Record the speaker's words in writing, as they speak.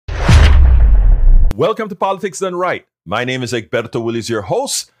Welcome to Politics Done Right. My name is Egberto Willies, your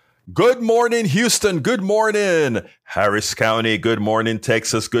host. Good morning, Houston. Good morning, Harris County. Good morning,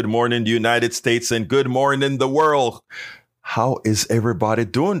 Texas. Good morning, the United States. And good morning, the world. How is everybody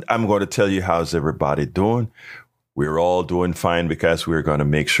doing? I'm going to tell you how's everybody doing. We're all doing fine because we're going to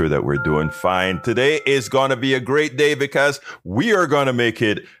make sure that we're doing fine. Today is going to be a great day because we are going to make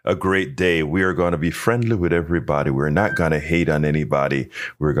it a great day. We are going to be friendly with everybody. We're not going to hate on anybody.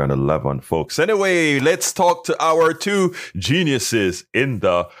 We're going to love on folks. Anyway, let's talk to our two geniuses in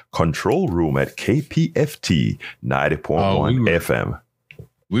the control room at KPFT 90.1 FM.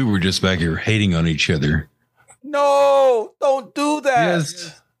 We were just back here hating on each other. No, don't do that.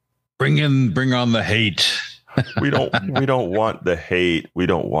 Yes. Bring on the hate. We don't want the hate. We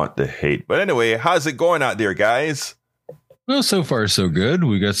don't want the hate. But anyway, how's it going out there, guys? Well, so far so good.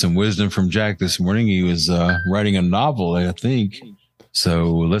 We got some wisdom from Jack this morning. He was writing a novel, I think. So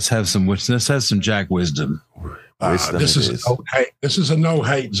let's have some Jack wisdom. This is a no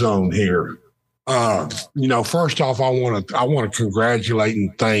hate zone here. First off, I want to congratulate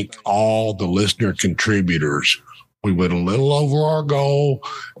and thank all the listener contributors. We went a little over our goal,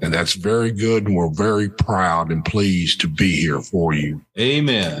 and that's very good. And we're very proud and pleased to be here for you.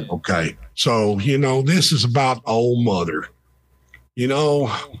 Amen. Okay. So, this is about old mother.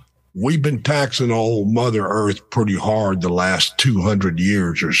 We've been taxing old Mother Earth pretty hard the last 200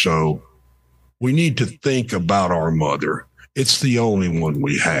 years or so. We need to think about our mother. It's the only one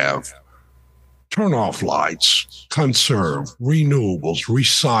we have. Turn off lights, conserve, renewables,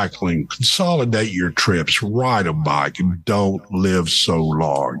 recycling, consolidate your trips, ride a bike, and don't live so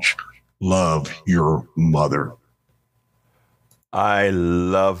large. Love your mother. I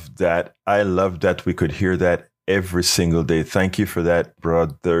love that. I love that we could hear that every single day. Thank you for that,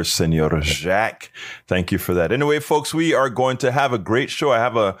 brother, Senor Jacques. Thank you for that. Anyway, folks, we are going to have a great show. I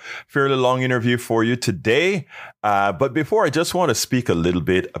have a fairly long interview for you today. But before, I just want to speak a little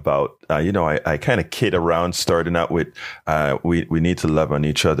bit about, I kind of kid around starting out with, we need to love on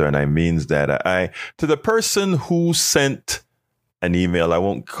each other. And I means that to the person who sent an email, I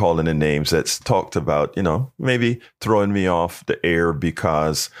won't call any names, that's talked about, maybe throwing me off the air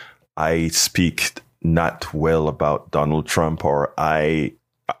because I speak not well about Donald Trump, or I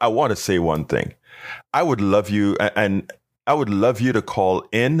want to say one thing. I would love you, and I would love you to call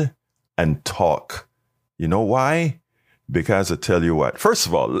in and talk. You know why? Because I tell you what. First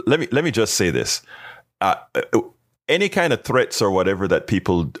of all, let me just say this. Any kind of threats or whatever that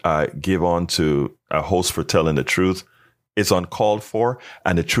people give on to a host for telling the truth is uncalled for.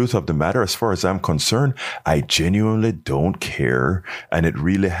 And the truth of the matter, as far as I'm concerned, I genuinely don't care. And it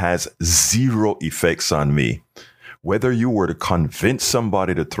really has zero effects on me. Whether you were to convince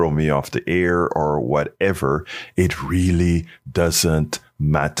somebody to throw me off the air or whatever, it really doesn't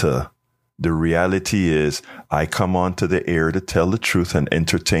matter. The reality is I come onto the air to tell the truth and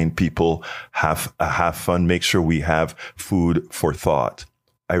entertain people, have fun, make sure we have food for thought.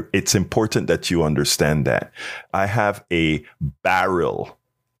 It's important that you understand that. I have a barrel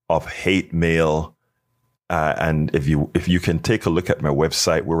of hate mail. And if you can take a look at my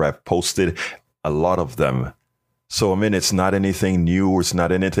website where I've posted a lot of them. So, it's not anything new. It's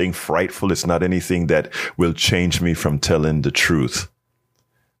not anything frightful. It's not anything that will change me from telling the truth.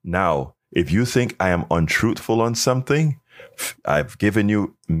 Now, if you think I am untruthful on something, I've given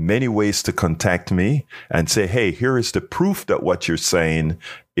you many ways to contact me and say, hey, here is the proof that what you're saying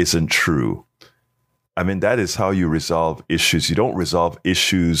isn't true. That is how you resolve issues. You don't resolve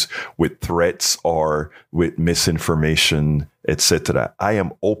issues with threats or with misinformation, etc. I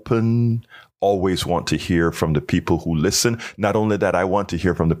am open, always want to hear from the people who listen. Not only that, I want to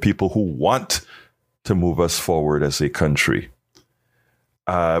hear from the people who want to move us forward as a country.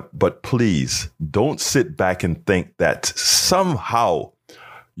 But please don't sit back and think that somehow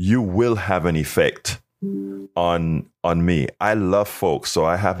you will have an effect on me. I love folks, so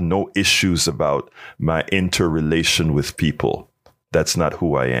I have no issues about my interrelation with people. That's not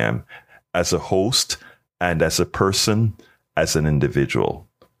who I am as a host and as a person, as an individual.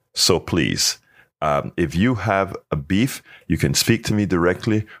 So please, if you have a beef, you can speak to me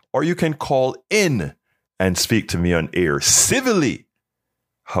directly, or you can call in and speak to me on air civilly.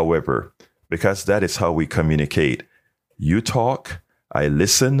 However, because that is how we communicate. You talk, I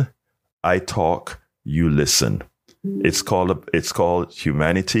listen, I talk, you listen. It's called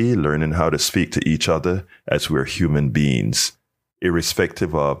humanity, learning how to speak to each other as we're human beings,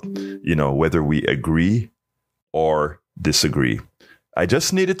 irrespective of, whether we agree or disagree. I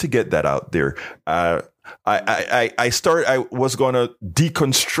just needed to get that out there. I was going to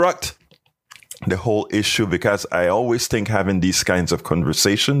deconstruct the whole issue, because I always think having these kinds of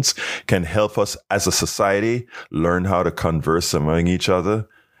conversations can help us as a society learn how to converse among each other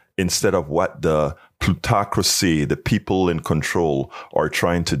instead of what the plutocracy, the people in control, are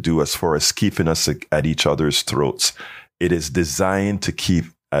trying to do as far as keeping us at each other's throats. It is designed to keep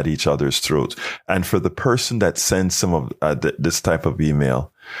at each other's throats. And for the person that sends some of this type of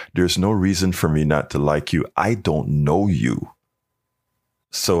email, there's no reason for me not to like you. I don't know you.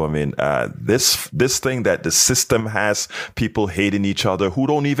 So, I mean, this thing that the system has people hating each other who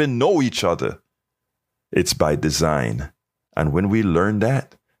don't even know each other, it's by design. And when we learn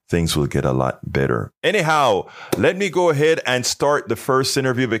that, things will get a lot better. Anyhow, let me go ahead and start the first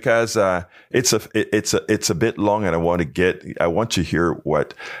interview because it's a bit long, and I want to hear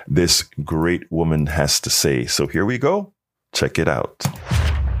what this great woman has to say. So here we go. Check it out.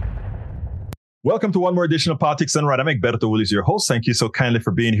 Welcome to one more edition of Politics Done Right. I'm Egberto Willies, your host. Thank you so kindly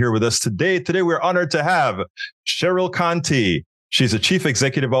for being here with us today. Today, we're honored to have Cheryl Contee. She's a chief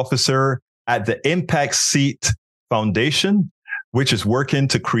executive officer at the Impact Seat Foundation, which is working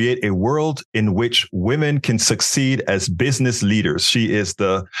to create a world in which women can succeed as business leaders.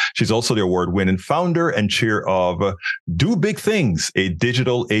 She's also the award-winning founder and chair of Do Big Things, a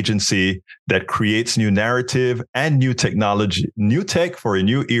digital agency that creates new narrative and new technology, new tech for a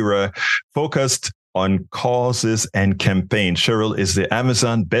new era, focused on causes and campaigns. Cheryl is the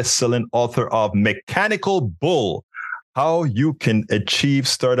Amazon best-selling author of Mechanical Bull: How You Can Achieve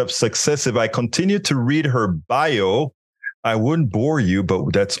Startup Success. If I continue to read her bio, I wouldn't bore you,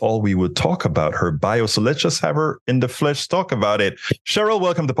 but that's all we would talk about, her bio. So let's just have her in the flesh talk about it. Cheryl,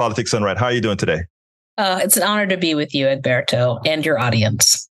 welcome to Politics Done Right. How are you doing today? It's an honor to be with you, Egberto, and your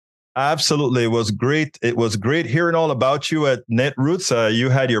audience. Absolutely. It was great. It was great hearing all about you at Netroots. You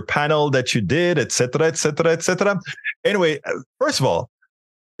had your panel that you did, et cetera, et cetera, et cetera. Anyway, first of all,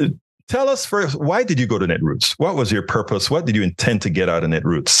 tell us first, why did you go to Netroots? What was your purpose? What did you intend to get out of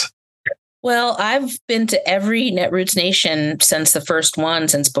Netroots? Well, I've been to every Netroots Nation since the first one,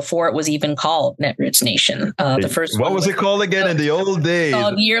 since before it was even called Netroots Nation. The first what was it called again in the old days?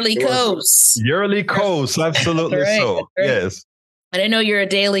 Called Yearly Coast. Yearly Coast, absolutely. Right, so, right. Yes. And I know you're a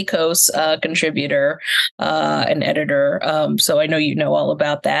Daily Kos contributor and editor, so I know you know all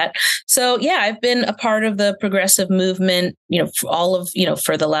about that. So yeah, I've been a part of the progressive movement,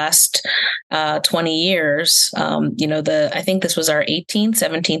 for the last 20 years. I think this was our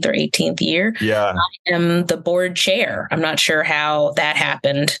 17th or 18th year. Yeah, I am the board chair. I'm not sure how that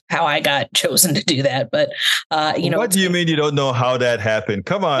happened, how I got chosen to do that, but What do you mean you don't know how that happened?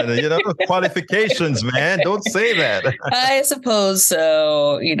 Come on, qualifications, man. Don't say that. I suppose.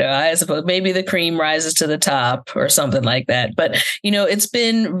 So, I suppose maybe the cream rises to the top or something like that. But, it's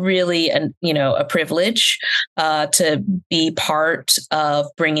been really, a privilege to be part of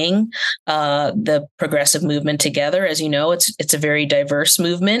bringing the progressive movement together. As you know, it's a very diverse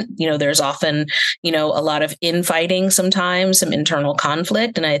movement. There's often, a lot of infighting sometimes, some internal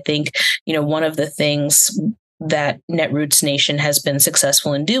conflict. And I think, one of the things that Netroots Nation has been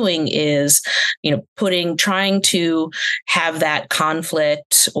successful in doing is, trying to have that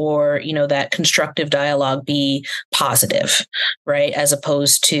conflict or, that constructive dialogue be positive, right? As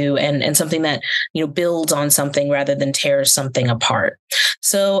opposed to, and something that, builds on something rather than tears something apart.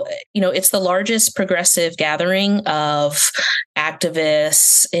 So, it's the largest progressive gathering of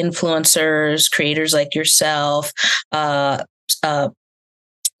activists, influencers, creators like yourself,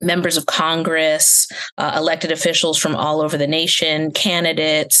 members of Congress, elected officials from all over the nation,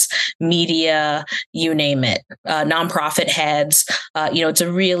 candidates, media, you name it, nonprofit heads. It's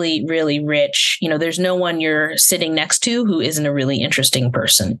a really, really rich, there's no one you're sitting next to who isn't a really interesting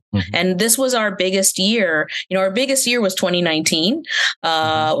person. Mm-hmm. And this was our biggest year. Our biggest year was 2019,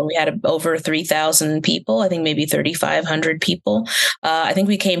 when we had over 3,000 people, I think maybe 3,500 people. I think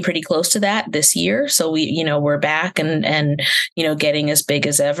we came pretty close to that this year. So we're back and getting as big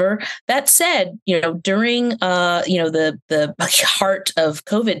as ever. That said, during the heart of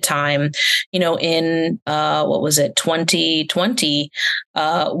COVID time, in 2020,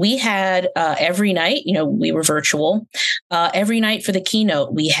 we had every night, we were virtual. Every night for the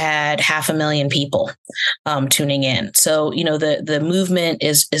keynote, we had 500,000 people tuning in. So the movement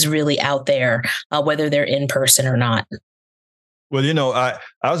is really out there, whether they're in person or not. Well, I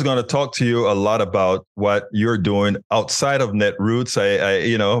was going to talk to you a lot about what you're doing outside of Netroots.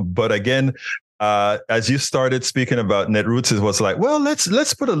 But again, as you started speaking about Netroots, it was like, well,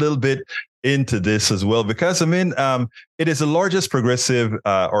 let's put a little bit into this as well, because it is the largest progressive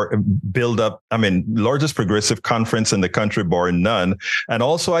largest progressive conference in the country, bar none. And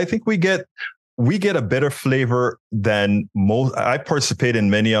also, I think we get we get a better flavor than most. I participate in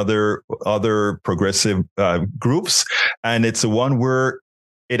many other progressive groups, and it's the one where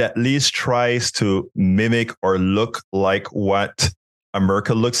it at least tries to mimic or look like what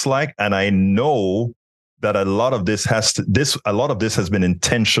America looks like. And I know that a lot of this has been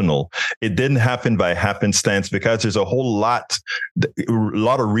intentional. It didn't happen by happenstance, because there's a lot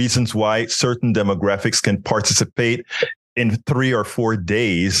of reasons why certain demographics can participate in 3 or 4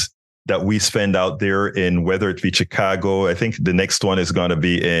 days that we spend out there in, whether it be Chicago. I think the next one is going to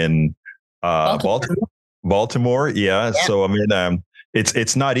be in Baltimore. Yeah. So, I mean,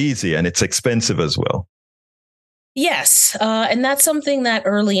 it's not easy, and it's expensive as well. Yes. And that's something that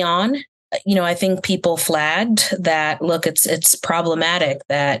early on, I think people flagged that, look, it's problematic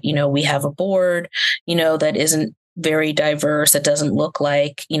that, we have a board, that isn't very diverse. It doesn't look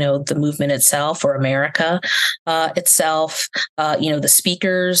like, the movement itself or America itself. The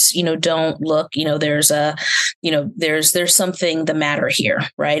speakers, don't look, there's something the matter here,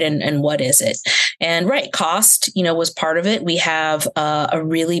 right? And what is it? And right, cost, was part of it. We have a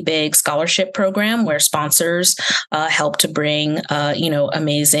really big scholarship program where sponsors help to bring,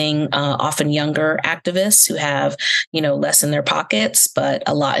 amazing, often younger activists who have, less in their pockets, but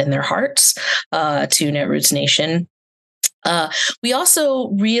a lot in their hearts to Netroots Nation. We also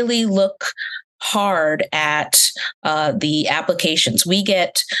really look hard at the applications. We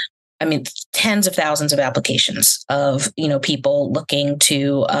get, tens of thousands of applications of, people looking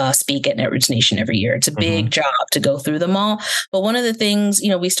to speak at Netroots Nation every year. It's a big job to go through them all. But one of the things,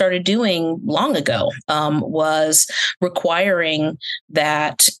 we started doing long ago was requiring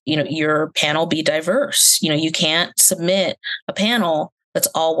that, your panel be diverse. You can't submit a panel that's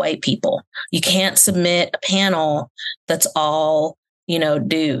all white people. You can't submit a panel that's all,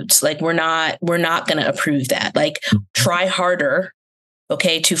 dudes. Like, we're not going to approve that. Like, try harder,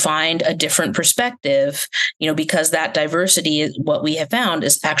 okay, to find a different perspective, because that diversity is what we have found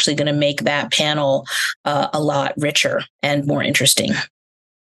is actually going to make that panel a lot richer and more interesting.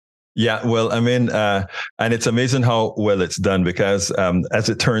 Yeah, well, and it's amazing how well it's done, because as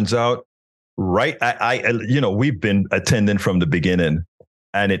it turns out, right, we've been attending from the beginning,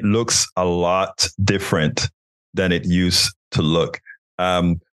 and it looks a lot different than it used to look.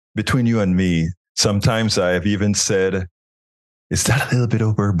 Between you and me, sometimes I have even said, is that a little bit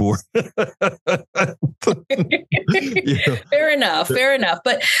overboard? Fair enough.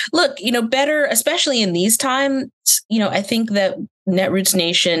 But look, better, especially in these times, I think that Netroots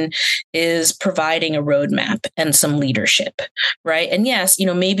Nation is providing a roadmap and some leadership, right? And yes,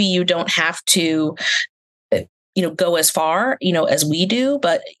 maybe you don't have to go as far, as we do,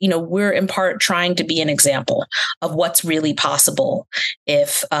 but, we're in part trying to be an example of what's really possible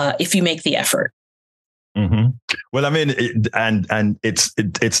if you make the effort. Mm-hmm. Well, and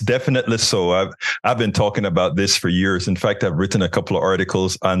it's definitely so. I've been talking about this for years. In fact, I've written a couple of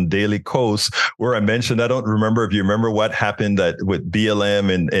articles on Daily Kos where I mentioned, I don't remember if you remember what happened with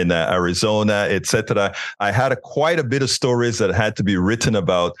BLM in Arizona, etc. I had quite a bit of stories that had to be written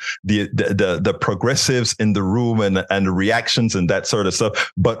about the progressives in the room and the reactions and that sort of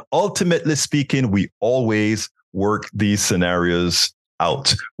stuff. But ultimately speaking, we always work these scenarios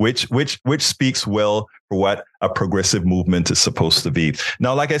out, which speaks well for what a progressive movement is supposed to be.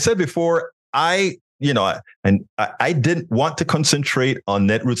 Now, like I said before, I didn't want to concentrate on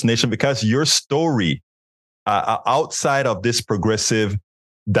Netroots Nation because your story outside of this progressive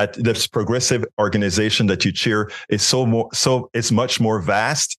organization that you chair is it's much more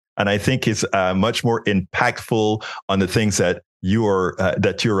vast, and I think it's much more impactful on the things that you're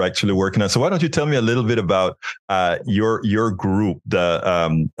actually working on. So why don't you tell me a little bit about your group,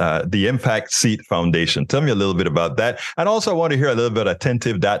 the Impact Seat Foundation? Tell me a little bit about that. And also I want to hear a little bit about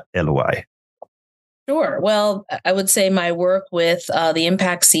attentive.ly. Sure. Well, I would say my work with the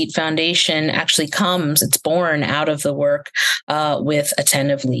Impact Seat Foundation actually it's born out of the work with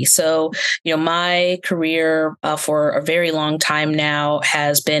Attentively. So, my career for a very long time now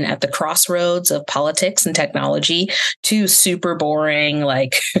has been at the crossroads of politics and technology, two super boring,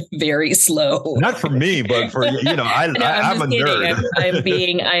 like very slow. Not for me, but for, I'm a nerd.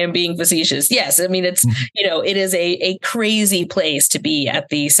 I am being facetious. Yes. It's, it is a crazy place to be at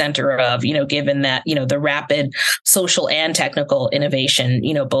the center of, given that, the rapid social and technical innovation,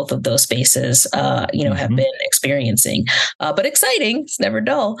 both of those spaces, have been experiencing, but exciting. It's never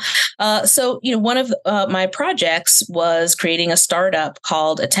dull. So, one of my projects was creating a startup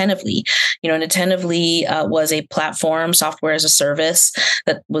called Attentively. And Attentively was a platform, software as a service,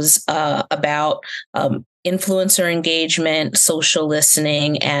 that was about influencer engagement, social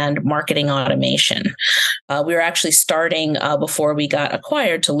listening, and marketing automation. We were actually starting before we got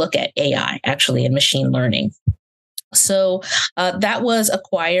acquired to look at AI, actually, and machine learning. So that was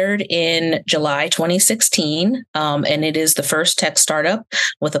acquired in July 2016, and it is the first tech startup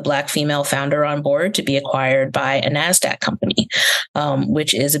with a Black female founder on board to be acquired by a NASDAQ company,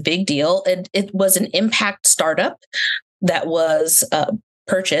 which is a big deal. It was an impact startup that was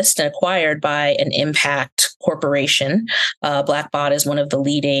purchased and acquired by an impact corporation. Blackbaud is one of the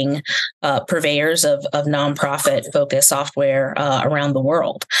leading purveyors of nonprofit focused software around the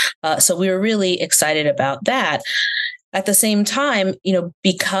world. So we were really excited about that. At the same time,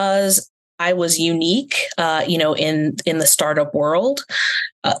 because I was unique, in the startup world,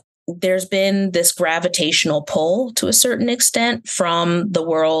 there's been this gravitational pull to a certain extent from the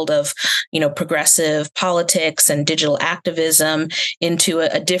world of, progressive politics and digital activism into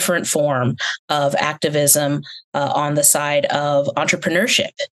a different form of activism on the side of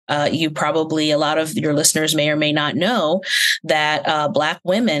entrepreneurship. A lot of your listeners may or may not know that Black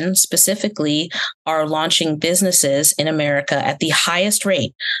women specifically are launching businesses in America at the highest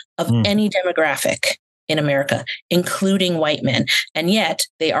rate of any demographic in America, including white men. And yet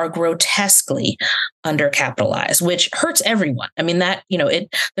they are grotesquely undercapitalized, which hurts everyone. I mean,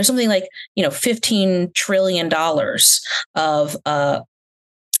 there's something like, $15 trillion of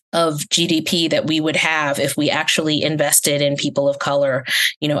GDP that we would have if we actually invested in people of color,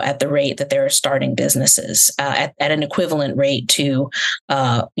 at the rate that they're starting businesses, at an equivalent rate to,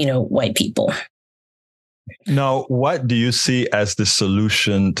 white people. Now, what do you see as the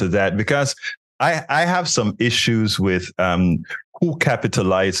solution to that? Because I have some issues with who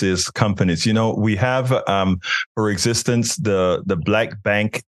capitalizes companies. We have, for existence, the Black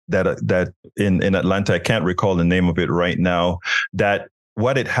Bank that in Atlanta, I can't recall the name of it right now, that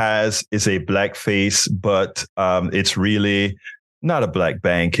what it has is a black face, but it's really not a black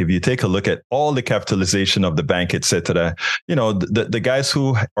bank. If you take a look at all the capitalization of the bank, et cetera, the guys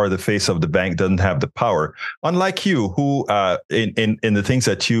who are the face of the bank doesn't have the power. Unlike you, who in the things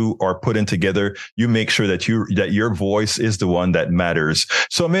that you are putting together, you make sure that your voice is the one that matters.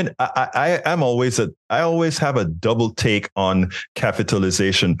 So I mean, I always have a double take on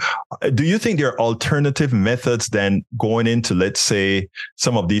capitalization. Do you think there are alternative methods than going into, let's say,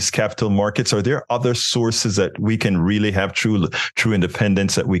 some of these capital markets? Are there other sources that we can really have true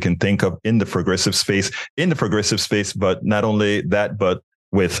independence that we can think of in the progressive space, but not only that, but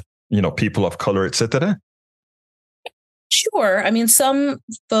with, people of color, et cetera? Sure. I mean, some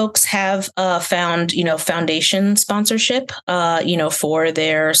folks have found, foundation sponsorship, for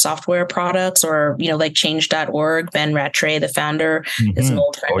their software products, or, like change.org. Ben Rattray, the founder, is an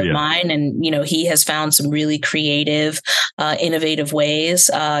old friend of mine. And, he has found some really creative, innovative ways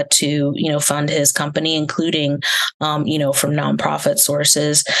to, fund his company, including, from nonprofit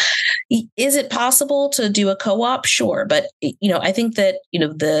sources. Is it possible to do a co-op? Sure. But, I think that,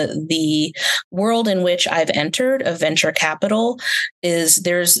 the world in which I've entered of venture capital is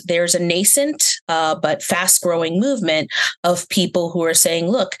there's a nascent but fast growing movement of people who are saying,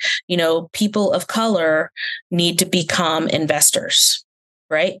 look, people of color need to become investors.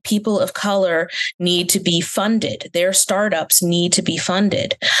 Right? People of color need to be funded. Their startups need to be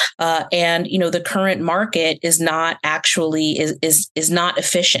funded. And, the current market is not actually is not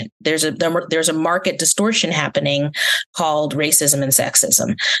efficient. There's a market distortion happening called racism and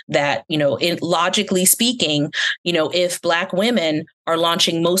sexism that, logically speaking, if Black women are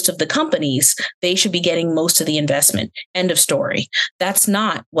launching most of the companies, they should be getting most of the investment. End of story. That's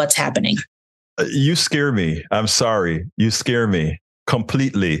not what's happening. You scare me. I'm sorry. You scare me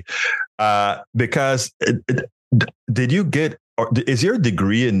completely, because did you get, or is your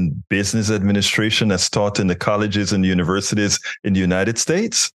degree in business administration as taught in the colleges and universities in the United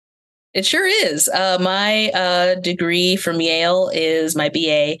States? It sure is. My degree from Yale my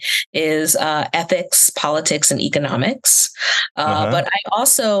BA is ethics, politics, and economics. But I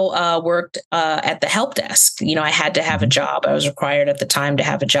also worked at the help desk. I had to have a job. I was required at the time to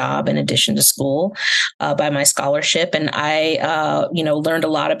have a job in addition to school by my scholarship. And I, learned a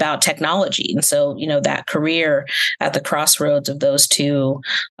lot about technology. And so, that career at the crossroads of those two,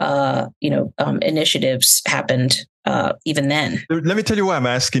 initiatives happened even then. Let me tell you why I'm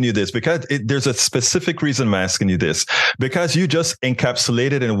asking you this, because there's a specific reason I'm asking you this, because you just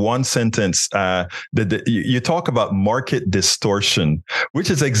encapsulated in one sentence you talk about market distortion,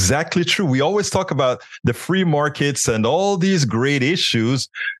 which is exactly true. We always talk about the free markets and all these great issues,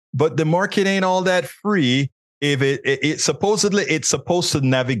 but the market ain't all that free. if it supposedly it's supposed to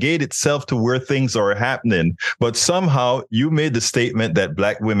navigate itself to where things are happening, but somehow you made the statement that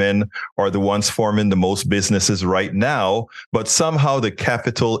Black women are the ones forming the most businesses right now, but somehow the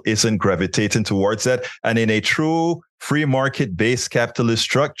capital isn't gravitating towards that. And in a true free market based capitalist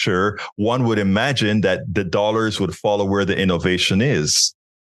structure, one would imagine that the dollars would follow where the innovation is.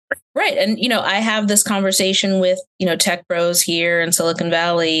 Right. And, I have this conversation with, tech bros here in Silicon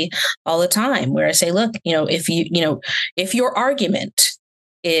Valley all the time where I say, look, if your argument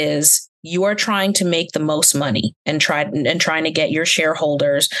is you are trying to make the most money and trying to get your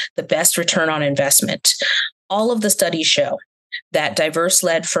shareholders the best return on investment, all of the studies show that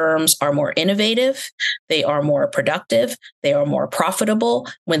diverse-led firms are more innovative, they are more productive, they are more profitable.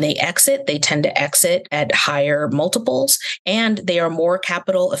 When they exit, they tend to exit at higher multiples, and they are more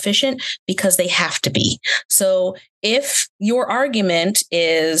capital efficient because they have to be. So if your argument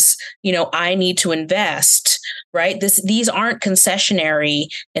is, I need to invest, right? These aren't concessionary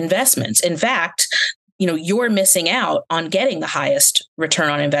investments. In fact, you're missing out on getting the highest return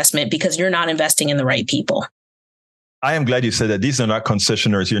on investment because you're not investing in the right people. I am glad you said that. These are not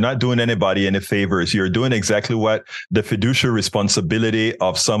concessionaires. You're not doing anybody any favors. You're doing exactly what the fiduciary responsibility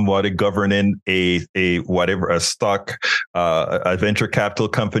of somebody governing a stock, a venture capital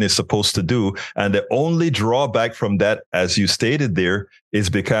company is supposed to do. And the only drawback from that, as you stated there,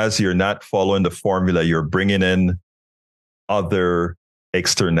 is because you're not following the formula. You're bringing in other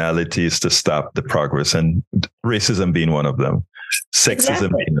externalities to stop the progress, and racism being one of them,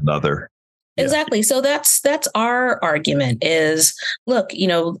 sexism being another. Exactly. Yeah. So that's our argument is, look,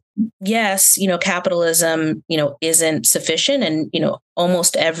 yes, capitalism, isn't sufficient. And,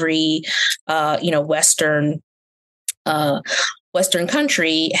 almost every, Western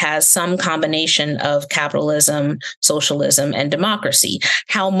country has some combination of capitalism, socialism, and democracy.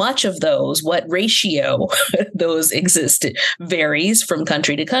 How much of those, what ratio those exist varies from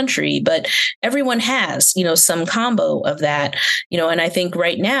country to country, but everyone has, some combo of that, and I think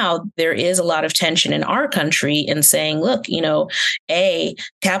right now there is a lot of tension in our country in saying, look,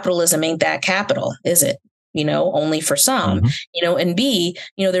 capitalism ain't that capital, is it? Only for some, and B,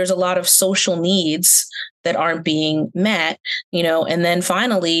 there's a lot of social needs that aren't being met, and then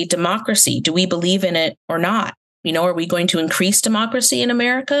finally, democracy. Do we believe in it or not? Are we going to increase democracy in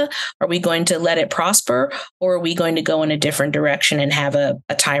America? Are we going to let it prosper? Or are we going to go in a different direction and have a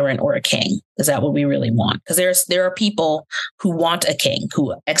tyrant or a king? Is that what we really want? Because there are people who want a king,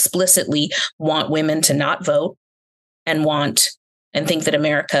 who explicitly want women to not vote and think that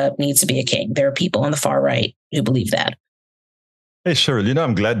America needs to be a king. There are people on the far right who believe that. Hey, Cheryl,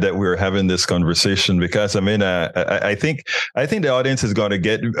 I'm glad that we're having this conversation because I think the audience is going to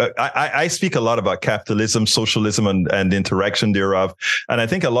get, I speak a lot about capitalism, socialism, and interaction thereof. And I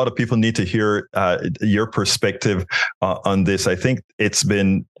think a lot of people need to hear your perspective on this. I think it's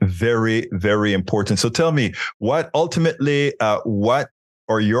been very, very important. So tell me what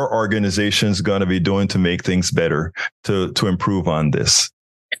are your organizations going to be doing to make things better, to improve on this?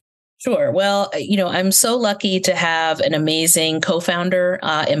 Sure. Well, I'm so lucky to have an amazing co-founder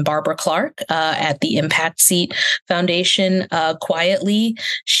in Barbara Clark at the Impact Seat Foundation. Quietly,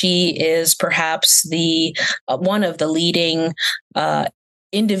 she is perhaps the one of the leading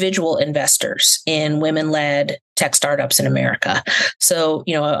individual investors in women-led tech startups in America. So,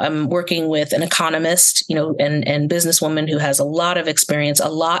 I'm working with an economist, and businesswoman who has a lot of experience, a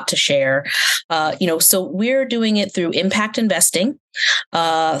lot to share. So we're doing it through impact investing,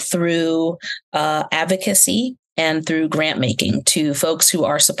 through advocacy, and through grant making to folks who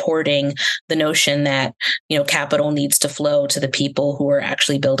are supporting the notion that, capital needs to flow to the people who are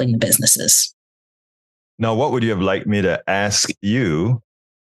actually building the businesses. Now, what would you have liked me to ask you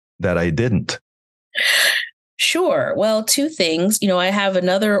that I didn't? Sure. Well, two things. I have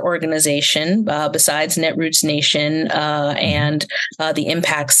another organization besides Netroots Nation and the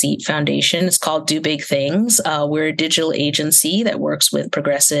Impact Seat Foundation. It's called Do Big Things. We're a digital agency that works with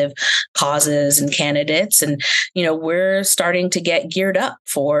progressive causes and candidates. And, we're starting to get geared up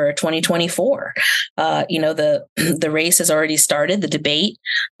for 2024. The race has already started. The debate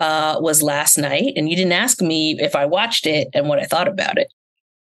was last night. And you didn't ask me if I watched it and what I thought about it.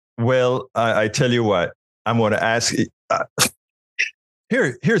 Well, I tell you what. I'm going to ask.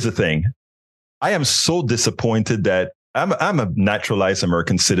 Here's the thing. I am so disappointed that I'm a naturalized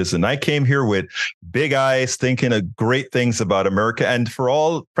American citizen. I came here with big eyes, thinking of great things about America, and for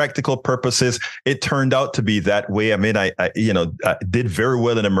all practical purposes, it turned out to be that way. I mean, I did very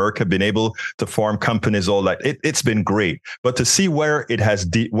well in America, been able to form companies, all that. It's been great, but to see where it has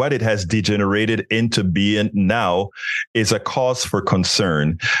what it has degenerated into being now is a cause for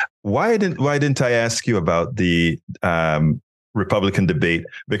concern. Why didn't I ask you about the Republican debate?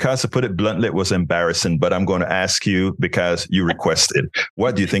 Because, to put it bluntly, it was embarrassing, but I'm going to ask you because you requested.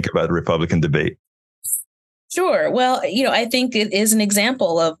 What do you think about the Republican debate? Sure. Well, I think it is an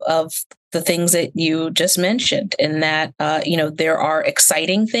example of the things that you just mentioned, in that, there are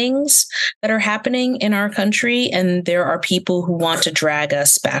exciting things that are happening in our country, and there are people who want to drag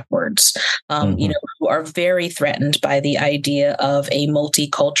us backwards, who are very threatened by the idea of a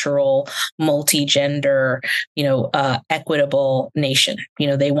multicultural, multi-gender, equitable nation.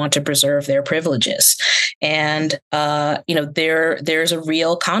 They want to preserve their privileges. And, there's a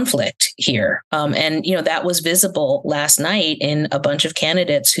real conflict here. And that was visible last night in a bunch of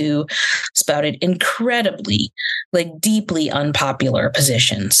candidates who spouted incredibly, deeply unpopular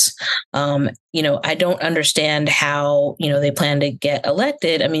positions. I don't understand how, they plan to get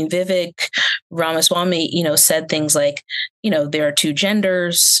elected. I mean, Vivek Ramaswamy, said things like, there are two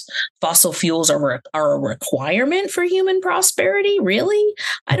genders, fossil fuels are a requirement for human prosperity. Really?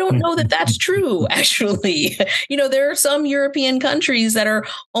 I don't know that that's true, actually. There are some European countries that are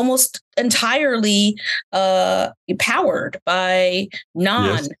almost entirely powered by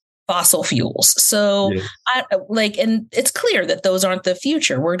fossil fuels. So Yes. and it's clear that those aren't the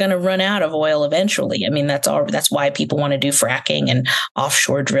future. We're going to run out of oil eventually. I mean, that's why people want to do fracking and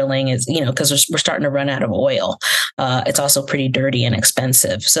offshore drilling, is, because we're starting to run out of oil. It's also pretty dirty and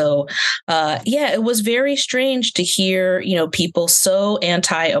expensive. So, it was very strange to hear, people so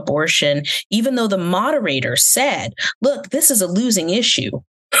anti-abortion, even though the moderator said, look, this is a losing issue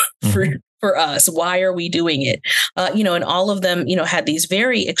for us. Why are we doing it? And all of them, had these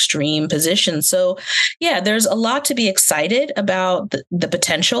very extreme positions. So, there's a lot to be excited about the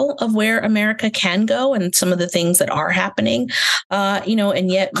potential of where America can go and some of the things that are happening,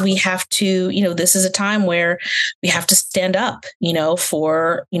 and yet we have to, this is a time where we have to stand up,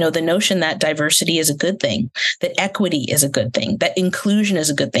 for, the notion that diversity is a good thing, that equity is a good thing, that inclusion is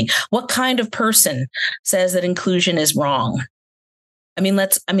a good thing. What kind of person says that inclusion is wrong?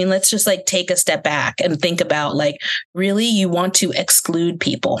 Let's just take a step back and think about, really, you want to exclude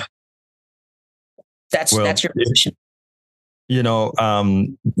people. That's your position.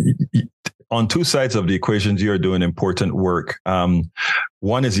 On two sides of the equations, you're doing important work.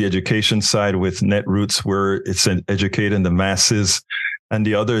 One is the education side with Netroots, where it's educating the masses. And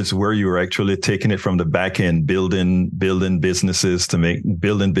the other is where you're actually taking it from the back end, building businesses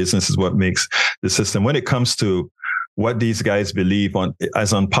what makes the system. When it comes to what these guys believe, on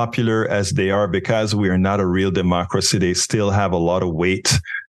as unpopular as they are, because we are not a real democracy, they still have a lot of weight.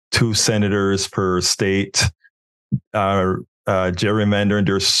 2 senators per state, gerrymandering.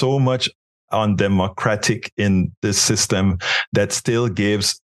 There's so much undemocratic in this system that still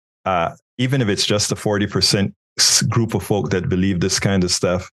gives, even if it's just a 40% group of folk that believe this kind of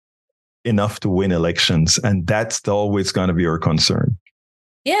stuff, enough to win elections. And that's always going to be our concern.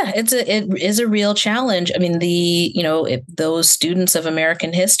 Yeah, it is a real challenge. I mean, those students of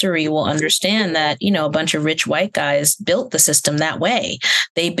American history will understand that, a bunch of rich white guys built the system that way.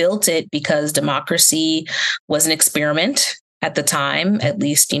 They built it because democracy was an experiment at the time, at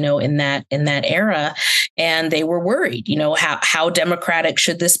least, in that era. And they were worried, how democratic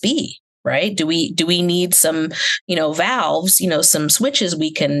should this be? Right? Do we need some, valves, some switches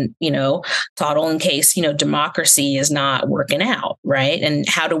we can, toggle in case, democracy is not working out. Right. And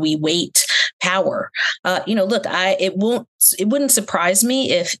how do we weight power? Look, it wouldn't surprise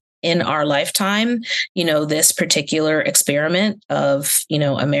me if in our lifetime, this particular experiment of,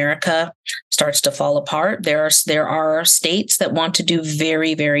 America starts to fall apart. There are states that want to do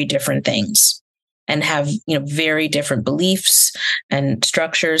very, very different things and have, very different beliefs and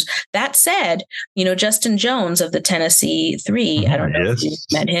structures. That said, Justin Jones of the Tennessee Three, I don't know if you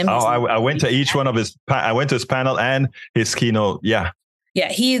met him. Oh, I went to each one of I went to his panel and his keynote. Yeah.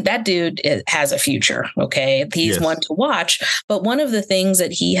 Yeah, that dude has a future. Okay. He's one to watch. But one of the things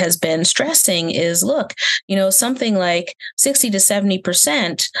that he has been stressing is, look, something like 60 to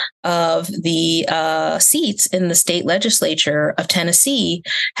 70% of the seats in the state legislature of Tennessee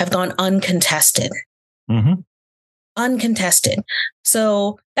have gone uncontested. Mm-hmm. Uncontested.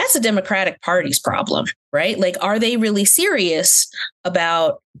 So that's the Democratic Party's problem, right? Are they really serious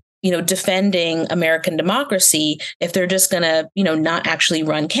about defending American democracy if they're just going to, not actually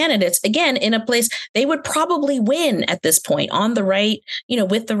run candidates again in a place they would probably win at this point on the right,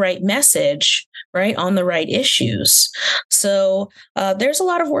 with the right message, right, on the right issues. So there's a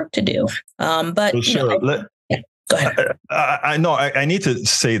lot of work to do. But well, sure. Go ahead. I know I need to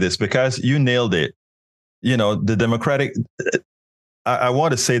say this because you nailed it. The Democratic, I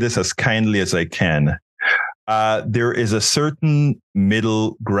want to say this as kindly as I can. There is a certain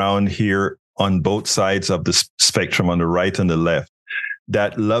middle ground here on both sides of the spectrum, on the right and the left,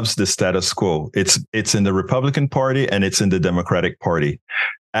 that loves the status quo. It's in the Republican Party and it's in the Democratic Party.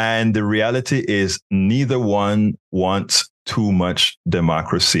 And the reality is neither one wants too much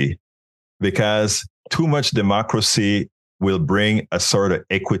democracy, because too much democracy will bring a sort of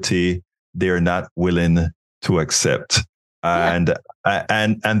equity they're not willing to accept. And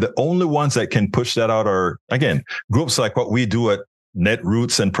the only ones that can push that out are, again, groups like what we do at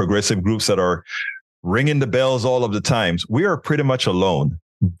Netroots and progressive groups that are ringing the bells all of the times. We are pretty much alone,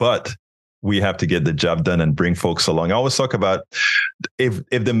 but we have to get the job done and bring folks along. I always talk about if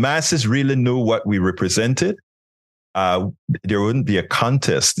the masses really knew what we represented, there wouldn't be a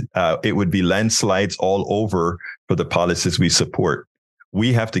contest. It would be landslides all over for the policies we support.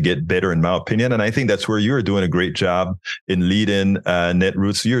 We have to get better, in my opinion. And I think that's where you're doing a great job in leading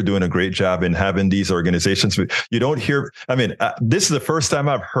Netroots. You're doing a great job in having these organizations. You don't hear, this is the first time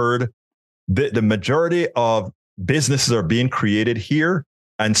I've heard the majority of businesses are being created here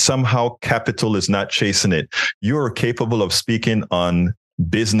and somehow capital is not chasing it. You are capable of speaking on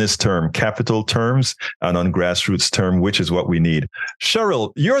business term, capital terms, and on grassroots term, which is what we need.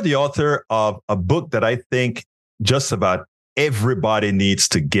 Cheryl, you're the author of a book that I think just about everybody needs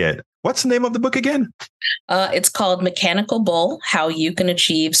to get. What's the name of the book again? It's called Mechanical Bull: How You Can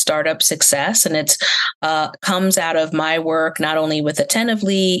Achieve Startup Success. And it's comes out of my work, not only with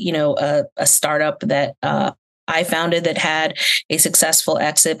Attentively, a startup that I founded that had a successful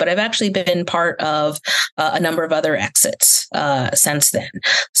exit, but I've actually been part of a number of other exits since then.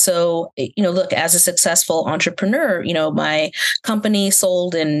 So, look, as a successful entrepreneur, my company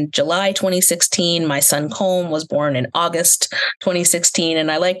sold in July 2016. My son Colm was born in August 2016.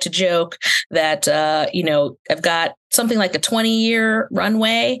 And I like to joke that, I've got something like a 20-year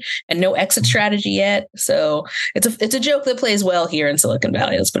runway and no exit strategy yet. So it's a joke that plays well here in Silicon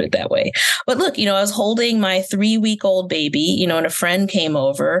Valley. Let's put it that way. But look, I was holding my 3-week-old baby, and a friend came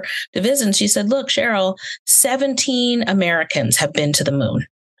over to visit and she said, look, Cheryl, 17 Americans have been to the moon.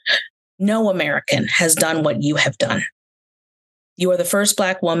 No American has done what you have done. You are the first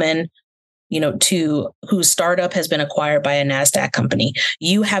Black woman, whose startup has been acquired by a NASDAQ company.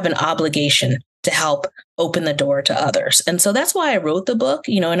 You have an obligation to help open the door to others. And so that's why I wrote the book,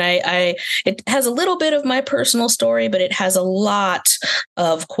 and it has a little bit of my personal story, but it has a lot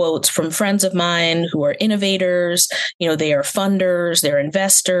of quotes from friends of mine who are innovators. They are funders, they're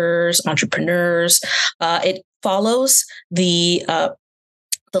investors, entrepreneurs. It follows the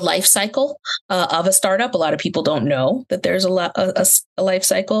life cycle of a startup. A lot of people don't know that there's a life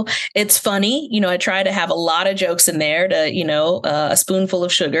cycle. It's funny. I try to have a lot of jokes in there to, a spoonful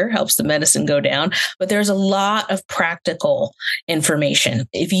of sugar helps the medicine go down, but there's a lot of practical information.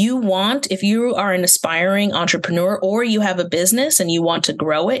 If you are an aspiring entrepreneur or you have a business and you want to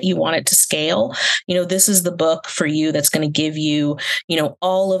grow it, you want it to scale, this is the book for you that's going to give you,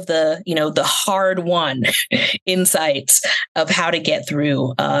 all of the hard won insights of how to get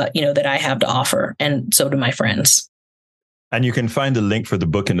through that I have to offer. And so do my friends. And you can find the link for the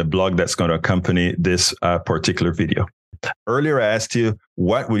book in the blog that's going to accompany this particular video. Earlier, I asked you,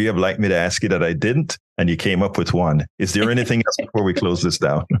 what would you have liked me to ask you that I didn't? And you came up with one. Is there anything else before we close this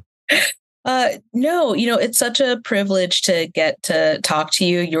down? No, it's such a privilege to get to talk to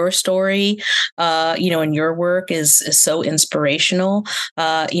you. Your story, and your work is so inspirational.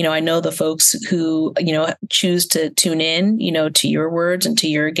 I know the folks who, choose to tune in, to your words and to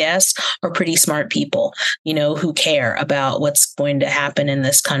your guests are pretty smart people, who care about what's going to happen in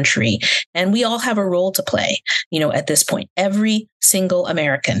this country. And we all have a role to play, at this point. Every single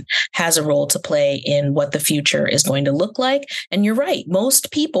American has a role to play in what the future is going to look like. And you're right. Most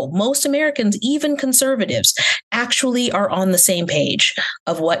Americans, even conservatives, actually are on the same page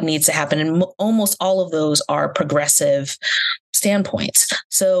of what needs to happen. And almost all of those are progressive standpoints.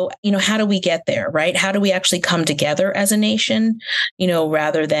 So, how do we get there, right? How do we actually come together as a nation,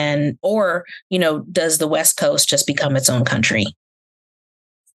 rather than, or, does the West Coast just become its own country?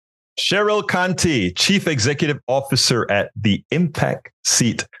 Cheryl Contee, Chief Executive Officer at the Impact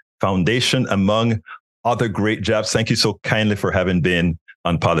Seat Foundation, among other great jobs. Thank you so kindly for having been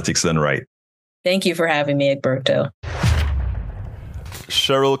on Politics Done Right. Thank you for having me, Egberto.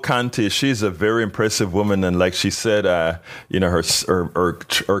 Cheryl Contee, she's a very impressive woman, and like she said, her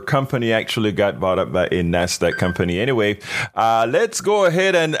company actually got bought up by a NASDAQ company. Anyway, let's go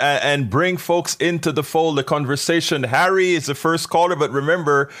ahead and bring folks into the fold, the conversation. Harry is the first caller, but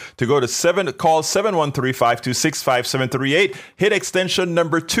remember to go to call 713-526-5738, hit extension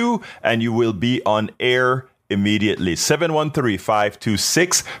number 2, and you will be on air immediately.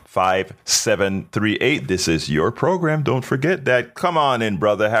 713-526-5738. This is your program. Don't forget that. Come on in,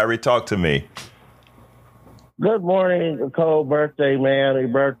 brother Harry. Talk to me. Good morning, Nicole. Birthday, man.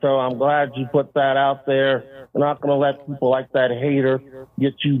 Roberto, I'm glad you put that out there. We're not going to let people like that hater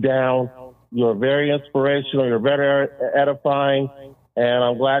get you down. You're very inspirational. You're very edifying. And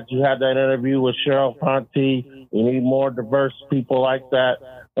I'm glad you had that interview with Cheryl Contee. We need more diverse people like that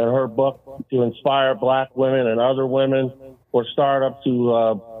in her book to inspire Black women and other women for startups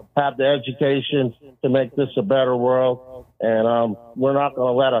to have the education to make this a better world. And we're not going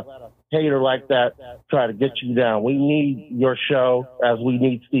to let a hater like that try to get you down. We need your show as we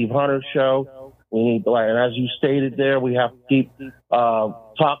need Steve Hunter's show. We need, and as you stated there, we have to keep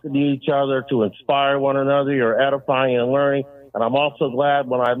talking to each other to inspire one another. You're edifying and learning. And I'm also glad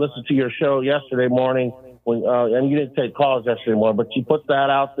when I listened to your show yesterday morning, and you didn't take calls yesterday morning, but you put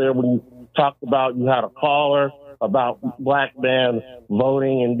that out there when you talked about, you had a caller about Black men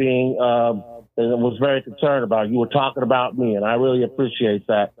voting and being, and was very concerned about it. You were talking about me, and I really appreciate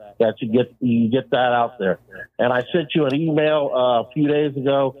that you get that out there. And I sent you an email a few days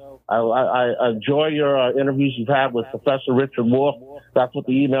ago. I enjoy your interviews you've had with Professor Richard Wolff. That's what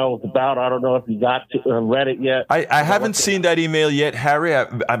the email was about. I don't know if you got to read it yet. I haven't seen that email yet, Harry.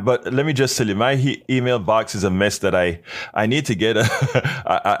 But let me just tell you, my email box is a mess that I need to get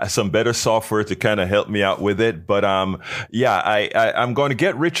some better software to kind of help me out with it. But I'm going to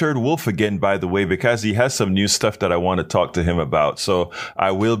get Richard Wolff again, by the way, because he has some new stuff that I want to talk to him about. So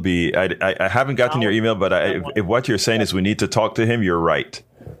I will be. I haven't gotten your email, but if what you're saying is we need to talk to him, you're right.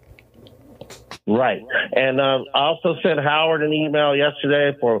 Right. And I also sent Howard an email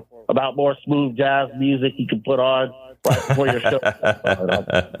yesterday about more smooth jazz music you can put on right before your show.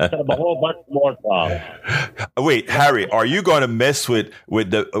 A whole bunch more songs. Wait, Harry, are you going to mess with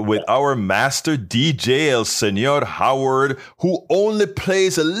our master DJ El Senor Howard, who only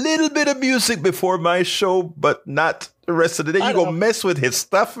plays a little bit of music before my show, but not the rest of the day? You gonna mess with his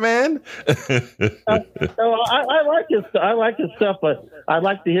stuff, man? I like his stuff, but I'd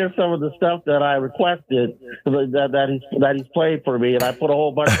like to hear some of the stuff that I requested that he's played for me, and I put a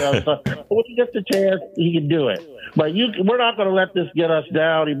whole bunch of stuff. When he gets the chance, he can do it. But we're not going to let this get us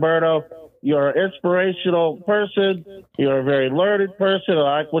down, Roberto. You're an inspirational person. You're a very learned person.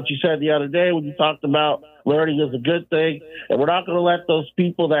 I like what you said the other day when you talked about learning is a good thing. And we're not going to let those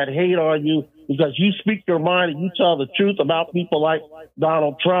people that hate on you, because you speak your mind and you tell the truth about people like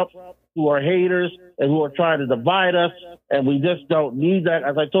Donald Trump, who are haters and who are trying to divide us. And we just don't need that.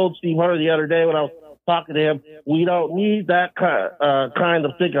 As I told Steve Hunter the other day when I was talking to him, we don't need that kind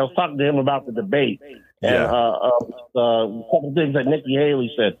of thing. I was talking to him about the debate. And a couple of things that Nikki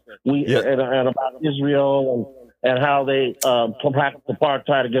Haley said, and about Israel and how they practice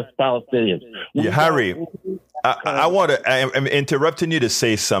apartheid against Palestinians. Harry, I'm interrupting you to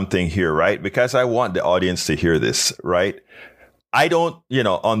say something here, right? Because I want the audience to hear this, right? I don't,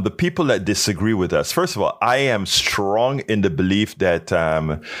 on the people that disagree with us. First of all, I am strong in the belief that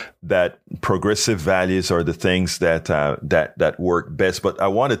that progressive values are the things that work best. But I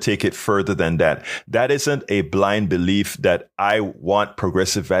want to take it further than that. That isn't a blind belief that I want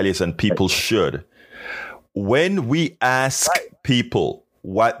progressive values and people should. When we ask people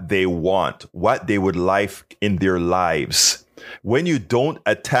what they want, what they would like in their lives, when you don't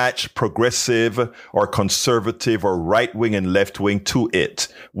attach progressive or conservative or right wing and left wing to it,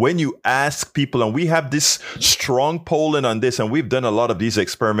 when you ask people, and we have this strong polling on this, and we've done a lot of these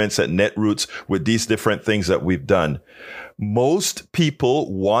experiments at Netroots with these different things that we've done. Most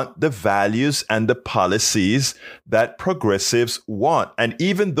people want the values and the policies that progressives want. And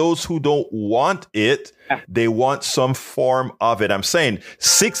even those who don't want it, they want some form of it. I'm saying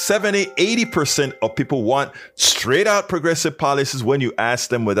 6, 7, 8, 80% of people want straight out progressive policies when you ask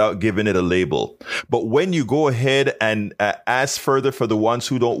them without giving it a label. But when you go ahead and ask further for the ones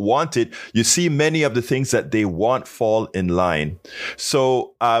who don't want it, you see many of the things that they want fall in line.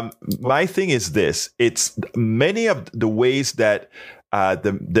 So my thing is this. It's many of the ways that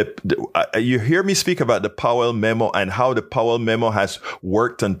you hear me speak about the Powell memo and how the Powell memo has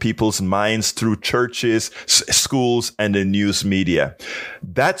worked on people's minds through churches, schools, and the news media.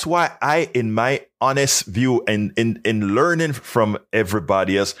 That's why in my honest view and in learning from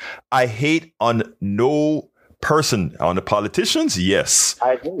everybody else, I hate on no person. On the politicians, yes.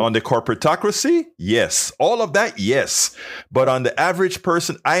 I agree. On the corporatocracy, yes. All of that, yes. But on the average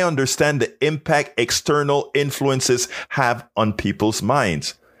person, I understand the impact external influences have on people's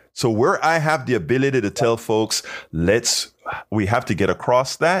minds. So where I have the ability to tell folks, we have to get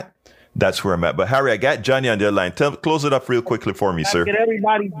across that. That's where I'm at. But Harry, I got Johnny on the other line. Close it up real quickly for me, sir. Get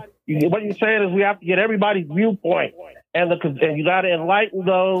everybody. What you're saying is we have to get everybody's viewpoint, and you got to enlighten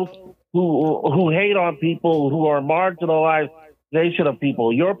those who hate on people who are marginalization of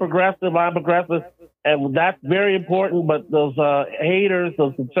people. You're progressive, I'm progressive, and that's very important. But those haters,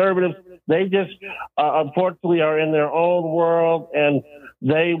 those conservatives, they just unfortunately are in their own world, and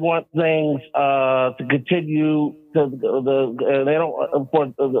they want things to continue they don't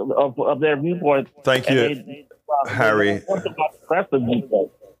of their viewpoint. Thank you, Harry.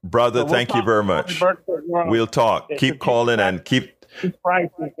 Brother, thank you very much. We'll talk. Keep calling and keep.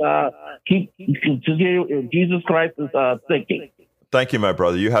 Jesus Christ is thinking. Thank you, my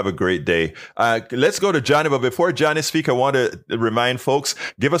brother. You have a great day. Let's go to Johnny. But before Johnny speaks, I want to remind folks,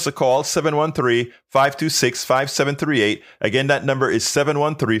 give us a call, 713-526-5738. Again, that number is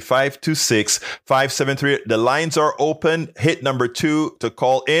 713-526-5738. The lines are open. Hit number 2 to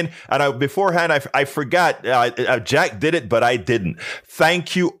call in. And beforehand, I forgot. Jack did it, but I didn't.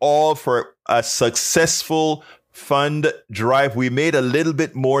 Thank you all for a successful fund drive. We made a little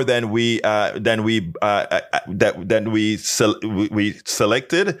bit more than we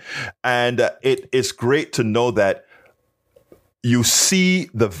selected, and it is great to know that you see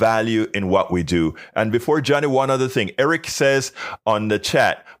the value in what we do. And before Johnny, one other thing. Eric says on the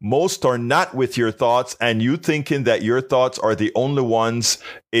chat, most are not with your thoughts, and you thinking that your thoughts are the only ones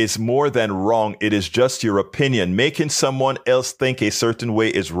is more than wrong. It is just your opinion. Making someone else think a certain way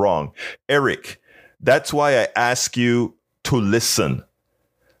is wrong. Eric, that's why I ask you to listen.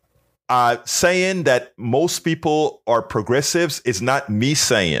 Saying that most people are progressives is not me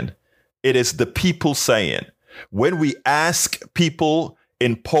saying. It is the people saying. When we ask people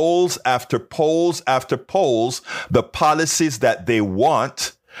in polls after polls after polls, the policies that they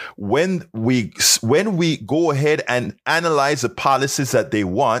want, when we go ahead and analyze the policies that they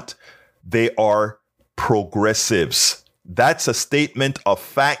want, they are progressives. That's a statement of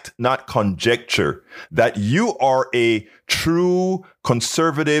fact, not conjecture. That you are a true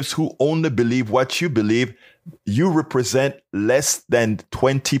conservatives who only believe what you believe. You represent less than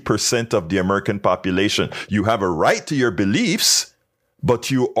 20% of the American population. You have a right to your beliefs,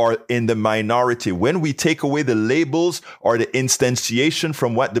 but you are in the minority. When we take away the labels or the instantiation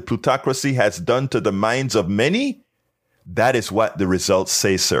from what the plutocracy has done to the minds of many, that is what the results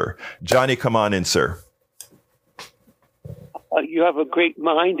say, sir. Johnny, come on in, sir. You have a great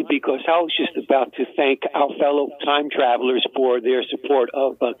mind, because I was just about to thank our fellow time travelers for their support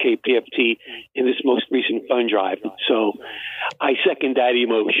of KPFT in this most recent fund drive. So I second that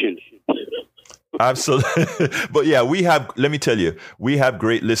emotion. Absolutely. But yeah, let me tell you, we have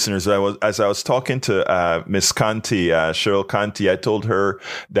great listeners. As I was talking to Miss Contee, Cheryl Contee, I told her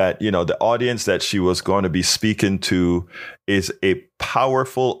that, the audience that she was going to be speaking to is a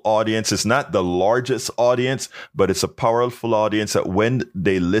powerful audience. It's not the largest audience, but it's a powerful audience that when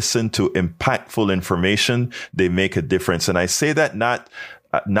they listen to impactful information, they make a difference. And I say that not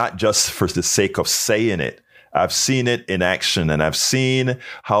just for the sake of saying it. I've seen it in action, and I've seen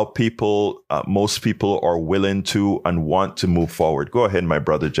how most people are willing to and want to move forward. Go ahead, my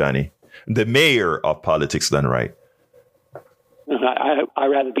brother Johnny. The mayor of politics done right. I'd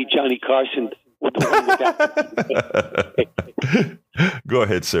rather be Johnny Carson with the one without. Go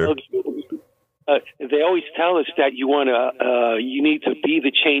ahead, sir. They always tell us that you need to be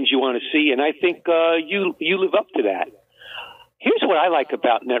the change you want to see, and I think you live up to that. Here's what I like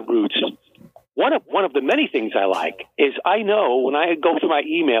about Netroots. One of the many things I like is I know when I go through my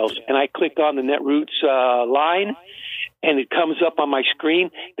emails and I click on the Netroots line and it comes up on my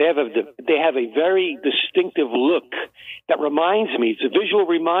screen, they have a very distinctive look that reminds me. It's a visual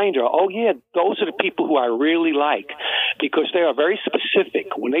reminder. Oh yeah, those are the people who I really like, because they are very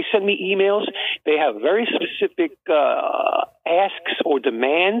specific. When they send me emails, they have very specific asks or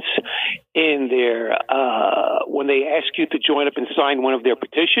demands in their when they ask you to join up and sign one of their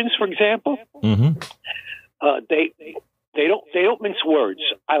petitions, for example. Mm-hmm. They don't mince words.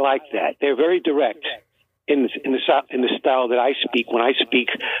 I like that. They're very direct in the style that I speak when I speak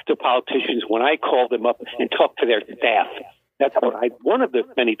to politicians, when I call them up and talk to their staff. That's one of the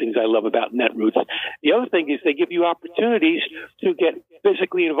many things I love about Netroots. The other thing is they give you opportunities to get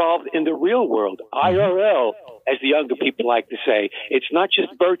physically involved in the real world, IRL, as the younger people like to say. It's not just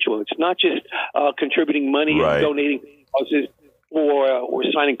virtual. It's not just contributing money and donating causes. or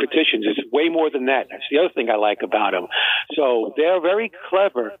signing petitions. It's way more than that. That's the other thing I like about them. So they're very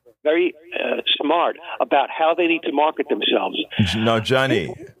clever, very smart about how they need to market themselves. Now,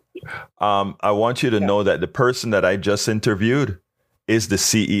 Johnny, I want you to know that the person that I just interviewed is the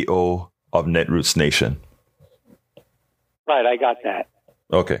CEO of Netroots Nation. Right, I got that.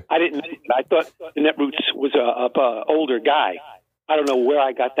 Okay. I didn't. I thought Netroots was a older guy. I don't know where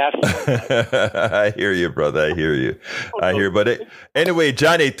I got that from. I hear you, brother. I hear you. But anyway,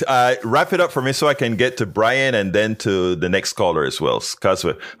 Johnny, wrap it up for me so I can get to Brian and then to the next caller as well, because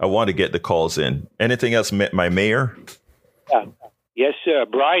I want to get the calls in. Anything else, my mayor? Yeah. Yes, sir.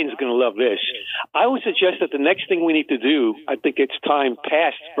 Brian's going to love this. I would suggest that the next thing we need to do, I think it's time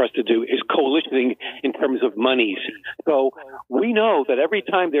past for us to do, is coalitioning in terms of monies. So we know that every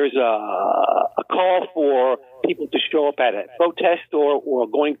time there's a call for people to show up at a protest or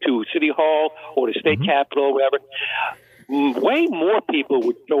going to City Hall or the state capitol or whatever, way more people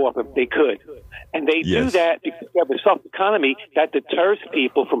would show up if they could. And they do that because they have a soft economy that deters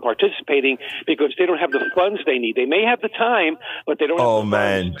people from participating because they don't have the funds they need. They may have the time, but they don't have the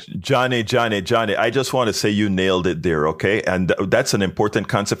funds. Oh, man. Johnny, I just want to say you nailed it there, okay? And that's an important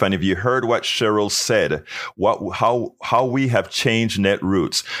concept. And if you heard what Cheryl said, how we have changed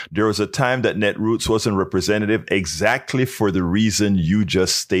Netroots. There was a time that Netroots wasn't representative exactly for the reason you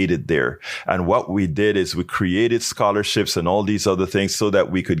just stated there. And what we did is we created scholarships and all these other things so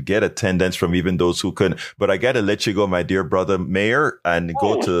that we could get attendance from even those who couldn't. But I got to let you go, my dear brother Mayor, and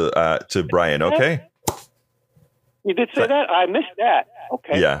go to Brian, okay? You did say that? I missed that.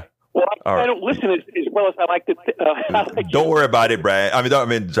 Okay. Yeah. Well, I don't listen as well as I like to. Don't worry about it, Brian. I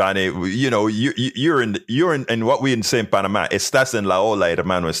mean, Johnny. You know, you're in what we say in Panama. Estás en la ola,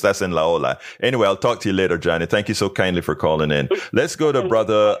 hermano. Estás en la ola. Anyway, I'll talk to you later, Johnny. Thank you so kindly for calling in. Let's go to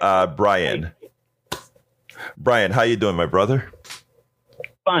brother Brian. Brian, how you doing, my brother?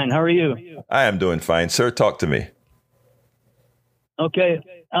 Fine. How are you? I am doing fine, sir. Talk to me. Okay.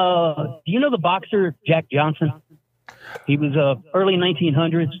 Do you know the boxer Jack Johnson? He was early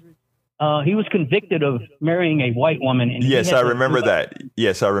 1900s. He was convicted of marrying a white woman. And yes, I remember that.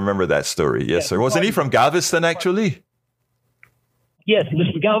 Yes, I remember that story. Yes, sir. Wasn't he from Galveston, actually? Yes, he was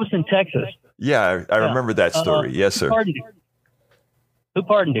from Galveston, Texas. Yeah, I remember that story. Yes, sir. Who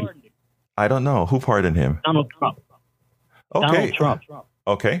pardoned him? I don't know. Who pardoned him? Donald Trump. Okay. Donald Trump.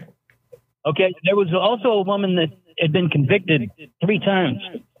 Okay. Okay. There was also a woman that had been convicted 3 times.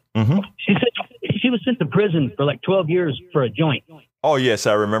 Mm-hmm. She said she was sent to prison for like 12 years for a joint. Oh, yes,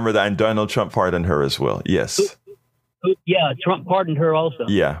 I remember that. And Donald Trump pardoned her as well. Yes. Yeah, Trump pardoned her also.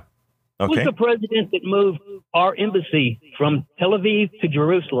 Yeah. Okay. Who's the president that moved our embassy from Tel Aviv to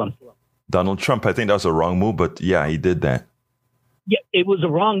Jerusalem? Donald Trump. I think that was a wrong move, but yeah, he did that. Yeah, it was a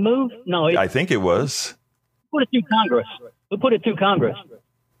wrong move? No. I think it was. Put it through Congress. Who put it through Congress?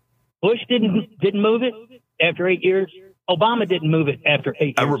 Bush didn't move it after 8 years. Obama didn't move it after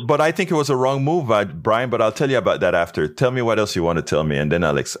 8 years. But I think it was a wrong move, Brian. But I'll tell you about that after. Tell me what else you want to tell me, and then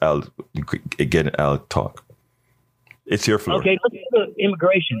I'll talk. It's your floor. Okay, let's go to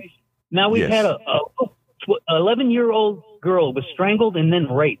immigration. Now we've had a 11-year-old girl was strangled and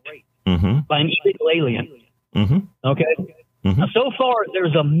then raped by an illegal alien. Mm-hmm. Okay. Mm-hmm. Now, so far,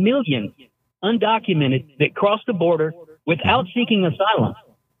 there's 1 million undocumented that crossed the border without seeking asylum.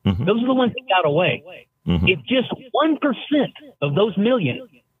 Mm-hmm. Those are the ones that got away. Mm-hmm. If just 1% of those million,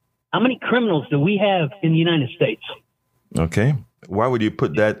 how many criminals do we have in the United States? Okay. Why would you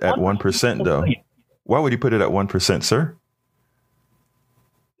put that at 1%, though? Why would you put it at 1%, sir?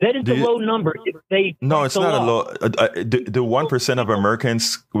 That is a low number. No, it's not a low. Do 1% of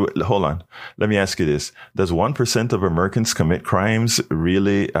Americans, hold on. Let me ask you this. Does 1% of Americans commit crimes,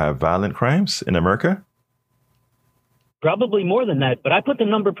 really violent crimes in America? Probably more than that, but I put the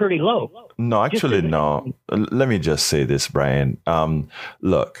number pretty low. No, actually, no. Let me just say this, Brian.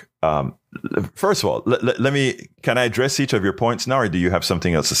 Look, first of all, can I address each of your points now, or do you have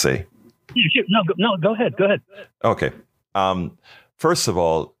something else to say? Yeah, sure. No, go ahead. Okay. First of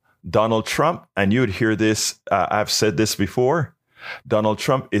all, Donald Trump, and you would hear this, I've said this before, Donald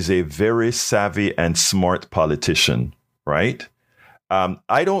Trump is a very savvy and smart politician, right?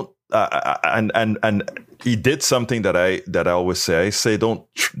 I don't, and he did something that I always say. I say,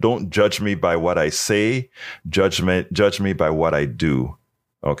 don't judge me by what I say, judge me by what I do.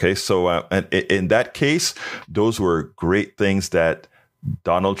 Okay, so and in that case, those were great things that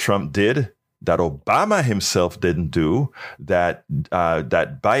Donald Trump did, that Obama himself didn't do, that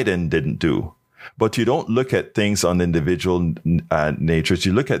Biden didn't do. But you don't look at things on individual natures.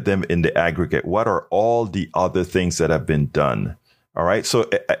 You look at them in the aggregate. What are all the other things that have been done? All right. So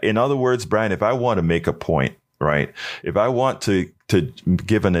in other words, Brian, if I want to make a point, right? If I want to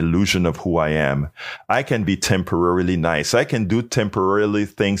give an illusion of who I am, I can be temporarily nice. I can do temporarily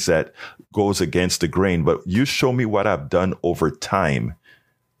things that goes against the grain, but you show me what I've done over time,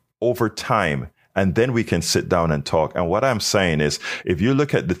 and then we can sit down and talk. And what I'm saying is, if you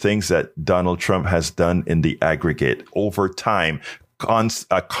look at the things that Donald Trump has done in the aggregate over time,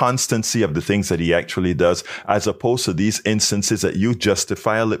 a constancy of the things that he actually does, as opposed to these instances that you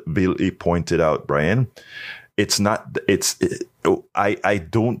justifiably pointed out, Brian. I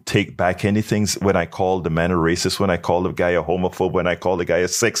don't take back anything when I call the man a racist, when I call the guy a homophobe, when I call the guy a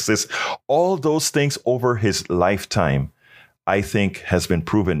sexist. All those things over his lifetime, I think, has been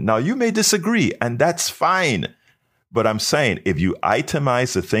proven. Now, you may disagree, and that's fine. But I'm saying, if you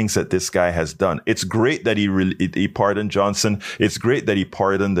itemize the things that this guy has done, it's great that he pardoned Johnson. It's great that he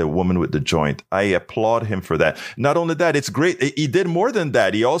pardoned the woman with the joint. I applaud him for that. Not only that, it's great. He did more than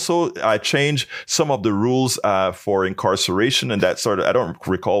that. He also changed some of the rules for incarceration and that sort of, I don't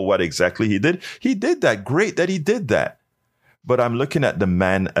recall what exactly he did. He did that. Great that he did that. But I'm looking at the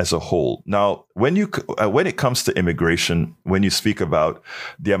man as a whole. Now, when it comes to immigration, when you speak about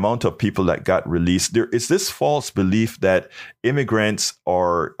the amount of people that got released, there is this false belief that immigrants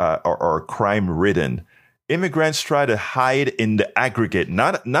are crime-ridden. Immigrants try to hide in the aggregate,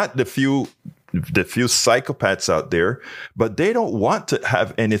 not the few psychopaths out there, but they don't want to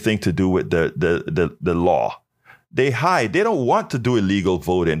have anything to do with the law. They hide. They don't want to do illegal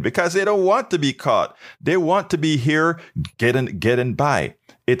voting because they don't want to be caught. They want to be here getting by.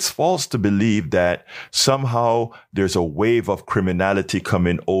 It's false to believe that somehow there's a wave of criminality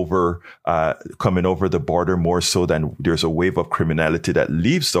coming over the border more so than there's a wave of criminality that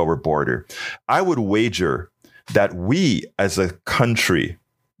leaves our border. I would wager that we as a country,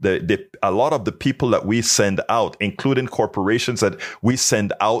 a lot of the people that we send out, including corporations that we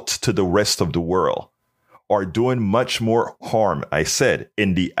send out to the rest of the world, are doing much more harm, I said,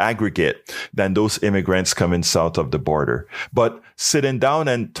 in the aggregate than those immigrants coming south of the border. But sitting down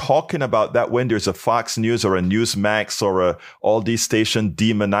and talking about that when there's a Fox News or a Newsmax or all these stations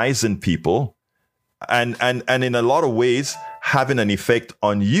demonizing people and in a lot of ways having an effect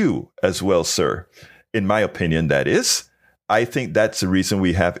on you as well, sir. In my opinion, that is. I think that's the reason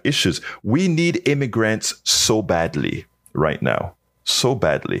we have issues. We need immigrants so badly right now, so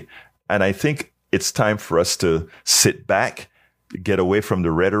badly. And I think it's time for us to sit back, get away from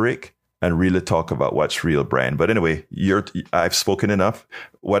the rhetoric, and really talk about what's real, Brian. But anyway, I've spoken enough.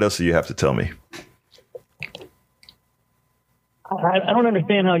 What else do you have to tell me? I don't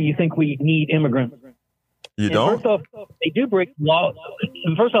understand how you think we need immigrants. You don't? First off, they do break the law.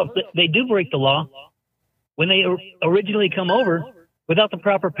 They do break the law when they originally come over without the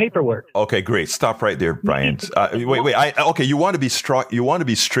proper paperwork. Okay, great. Stop right there, Brian. Wait. Okay, you want to be strict. You want to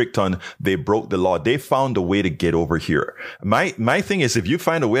be strict on they broke the law. They found a way to get over here. My thing is, if you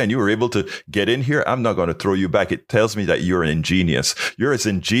find a way and you were able to get in here, I'm not going to throw you back. It tells me that you're an ingenious. You're as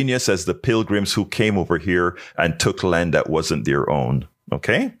ingenious as the pilgrims who came over here and took land that wasn't their own.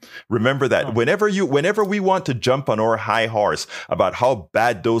 Okay. Remember that whenever we want to jump on our high horse about how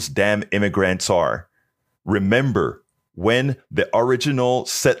bad those damn immigrants are, remember, when the original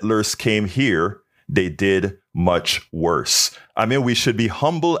settlers came here, they did much worse. I mean, we should be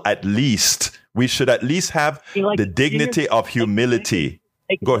humble at least. We should at least have the dignity of humility.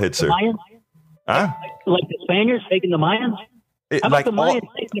 Go ahead, sir. Huh? Like the Spaniards taking the Mayans?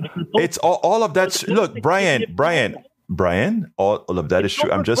 It's all of that. Look, Brian, all of that is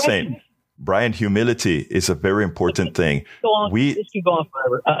true. I'm just saying. Brian, humility is a very important thing. This can go on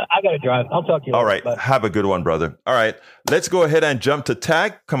forever. I got to drive. I'll talk to you later. All right. Bye. Have a good one, brother. All right. Let's go ahead and jump to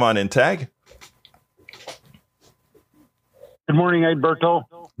Tag. Come on in, Tag. Good morning, Alberto.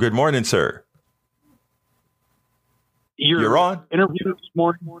 Good morning, sir. You're on. Interview this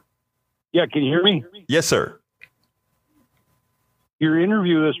morning. Yeah, can you hear me? Yes, sir. Your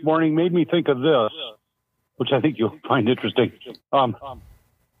interview this morning made me think of this, which I think you'll find interesting.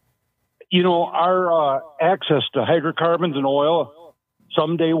 Our access to hydrocarbons and oil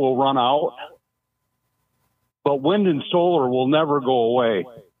someday will run out, but wind and solar will never go away.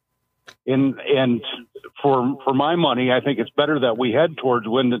 And for my money, I think it's better that we head towards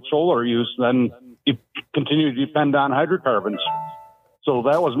wind and solar use than continue to depend on hydrocarbons. So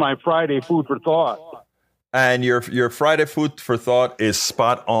that was my Friday food for thought. And your Friday food for thought is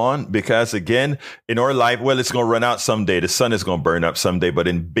spot on because, again, in our life, well, it's going to run out someday. The sun is going to burn up someday, but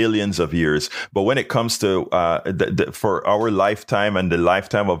in billions of years. But when it comes to for our lifetime and the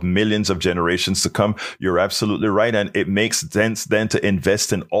lifetime of millions of generations to come, you're absolutely right. And it makes sense then to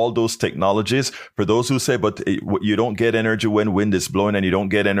invest in all those technologies. For those who say, but you don't get energy when wind is blowing and you don't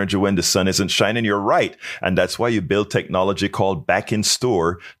get energy when the sun isn't shining, you're right. And that's why you build technology called back in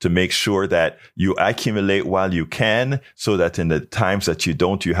store to make sure that you accumulate while you can, so that in the times that you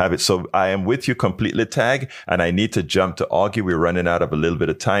don't, you have it. So I am with you completely, Tag, and I need to jump to Augie. We're running out of a little bit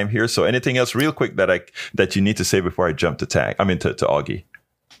of time here. So anything else real quick that you need to say before I jump to Tag? I mean to Augie.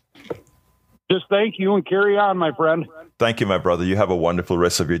 Just thank you and carry on, my friend. Thank you, my brother. You have a wonderful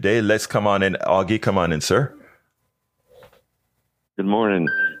rest of your day. Let's come on in. Augie, come on in, sir. Good morning.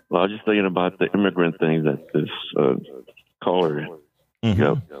 Well, I was just thinking about the immigrant thing that this caller,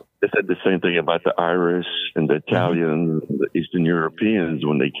 they said the same thing about the Irish and the Italians, the Eastern Europeans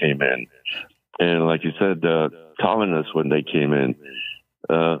when they came in. And like you said, colonists when they came in,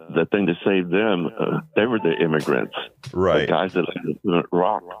 the thing to save them, they were the immigrants. Right. The guys that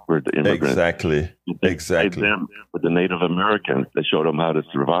rock were the immigrants. Exactly. Saved them with the Native Americans that showed them how to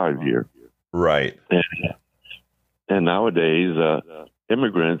survive here. Right. And nowadays,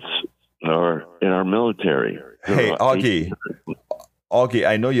 immigrants are in our military. Hey, Augie,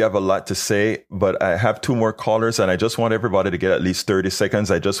 I know you have a lot to say, but I have two more callers, and I just want everybody to get at least 30 seconds.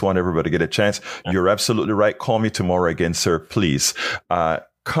 I just want everybody to get a chance. You're absolutely right. Call me tomorrow again, sir, please.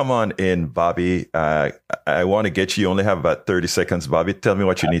 Come on in, Bobby. I want to get you. You only have about 30 seconds, Bobby. Tell me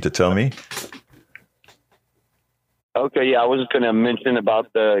what you need to tell me. Okay, yeah, I was just going to mention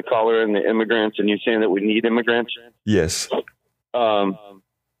about the caller and the immigrants, and you saying that we need immigrants. Yes.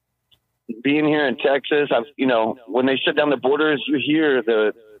 Being here in Texas, when they shut down the borders, you hear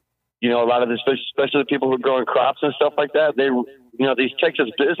a lot of the, especially the people who are growing crops and stuff like that. They, these Texas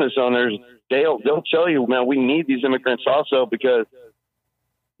business owners, they'll tell you, man, we need these immigrants also because,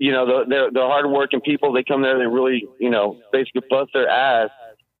 they're hardworking people. They come there, they really, basically bust their ass.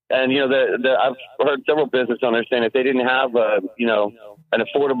 And, I've heard several business owners saying if they didn't have, an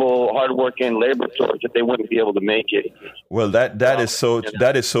affordable, hardworking labor source, that they wouldn't be able to make it. Well, that is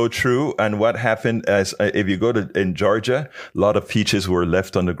so true. And what happened if you go in Georgia, a lot of peaches were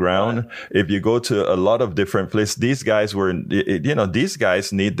left on the ground. If you go to a lot of different places, these guys these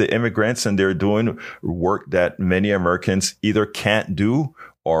guys need the immigrants, and they're doing work that many Americans either can't do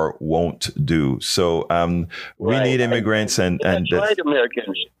or won't do. So we need immigrants and right,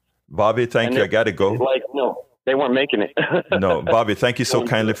 Americans. Bobby, thank you. I got to go. No, they weren't making it. No, Bobby, thank you so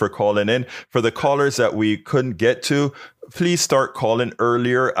kindly for calling in. For the callers that we couldn't get to, please start calling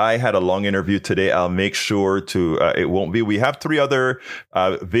earlier. I had a long interview today. I'll make sure it won't be. We have 3 other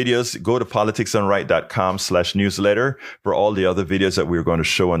videos. Go to politicsdoneright.com/newsletter for all the other videos that we're going to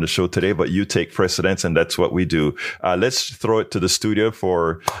show on the show today. But you take precedence, and that's what we do. Let's throw it to the studio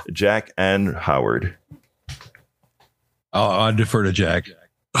for Jack and Howard. I'll defer to Jack.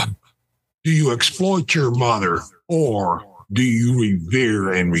 Do you exploit your mother, or do you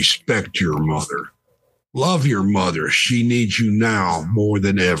revere and respect your mother? Love your mother. She needs you now more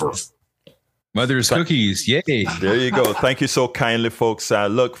than ever. Mother's cookies. Yay. There you go. Thank you so kindly, folks.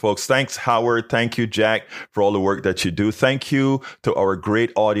 Look, folks, thanks, Howard. Thank you, Jack, for all the work that you do. Thank you to our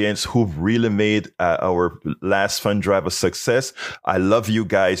great audience who've really made our last fund drive a success. I love you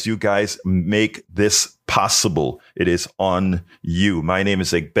guys. You guys make this possible. It is on you. My name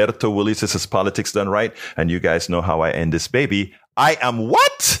is Egberto Willis. This is Politics Done Right. And you guys know how I end this baby. I am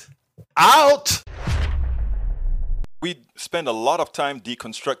what? Out. We spend a lot of time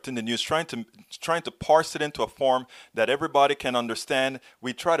deconstructing the news, trying to parse it into a form that everybody can understand.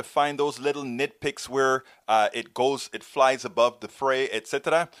 We try to find those little nitpicks where it flies above the fray,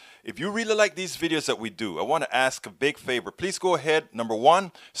 etc. If you really like these videos that we do, I want to ask a big favor. Please go ahead. Number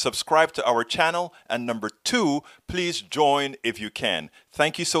 1, subscribe to our channel. And number 2, please join if you can.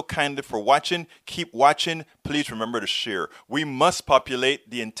 Thank you so kindly for watching. Keep watching. Please remember to share. We must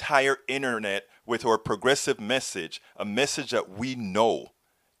populate the entire internet with our progressive message, a message that we know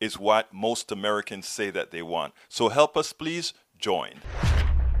is what most Americans say that they want. So help us, please join.